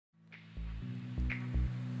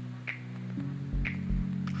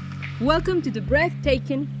Welcome to the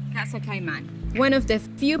breathtaking Casa Caiman, one of the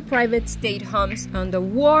few private state homes on the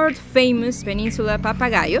world-famous Peninsula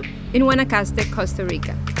Papagayo in Guanacaste, Costa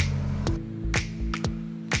Rica.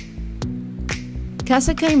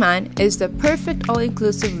 Casa Caiman is the perfect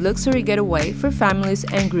all-inclusive luxury getaway for families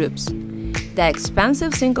and groups. The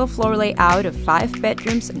expansive single-floor layout of 5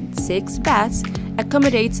 bedrooms and 6 baths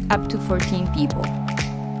accommodates up to 14 people.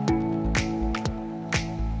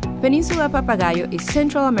 Peninsula Papagayo is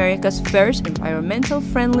Central America's first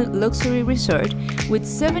environmental-friendly luxury resort with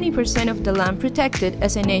 70% of the land protected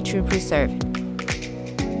as a nature preserve.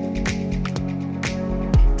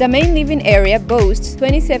 The main living area boasts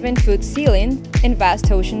 27-foot ceiling and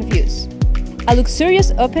vast ocean views. A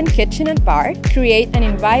luxurious open kitchen and bar create an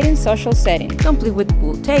inviting social setting, complete with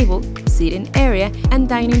pool table, seating area, and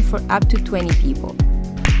dining for up to 20 people.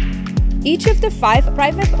 Each of the 5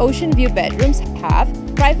 private ocean view bedrooms have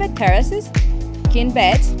private terraces, king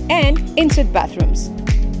beds, and ensuite bathrooms.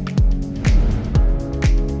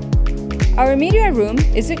 Our media room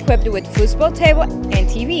is equipped with football table and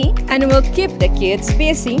TV and will keep the kids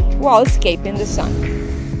busy while escaping the sun.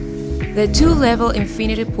 The 2-level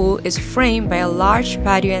infinity pool is framed by a large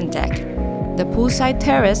patio and deck. The poolside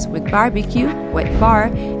terrace with barbecue, wet bar,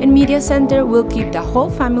 and media center will keep the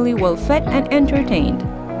whole family well fed and entertained.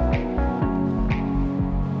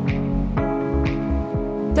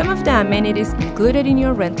 Some of the amenities included in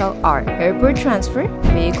your rental are airport transfer,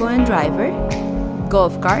 vehicle and driver,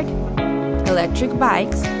 golf cart, electric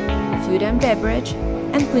bikes, food and beverage,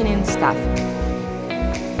 and cleaning staff.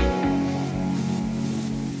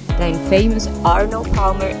 The infamous Arnold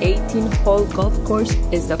Palmer 18-hole golf course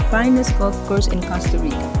is the finest golf course in Costa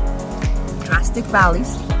Rica. Drastic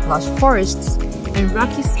valleys, lush forests, and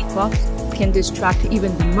rocky sea cliffs can distract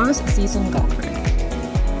even the most seasoned golfer.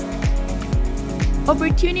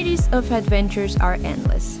 Opportunities of adventures are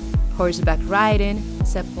endless. Horseback riding,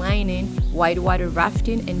 ziplining, whitewater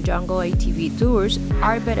rafting, and jungle ATV tours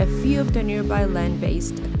are but a few of the nearby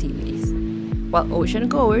land-based activities, while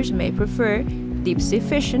ocean-goers may prefer deep-sea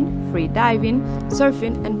fishing, free diving,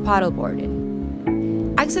 surfing, and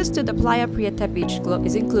paddleboarding. Access to the Playa Prieta Beach Club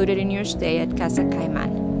is included in your stay at Casa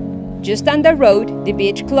Caiman. Just down the road, the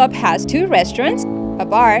beach club has 2 restaurants, a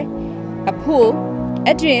bar, a pool,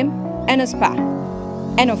 a gym, and a spa.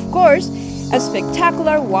 And of course, a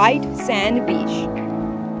spectacular white sand beach.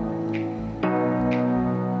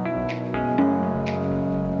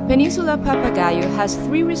 Peninsula Papagayo has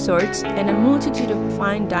 3 resorts and a multitude of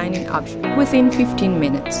fine dining options within 15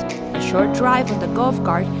 minutes. A short drive on the golf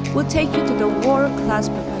cart will take you to the world-class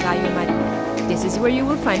Papagayo Marina. This is where you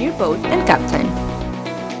will find your boat and captain.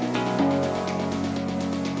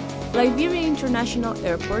 Liberia International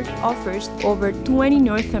Airport offers over 20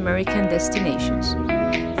 North American destinations.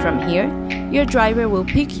 From here, your driver will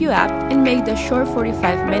pick you up and make the short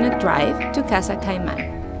 45-minute drive to Casa Caiman.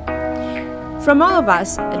 From all of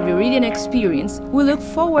us at Viridian Experience, we look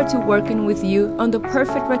forward to working with you on the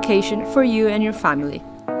perfect vacation for you and your family.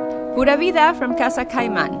 Pura vida from Casa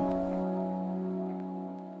Caiman.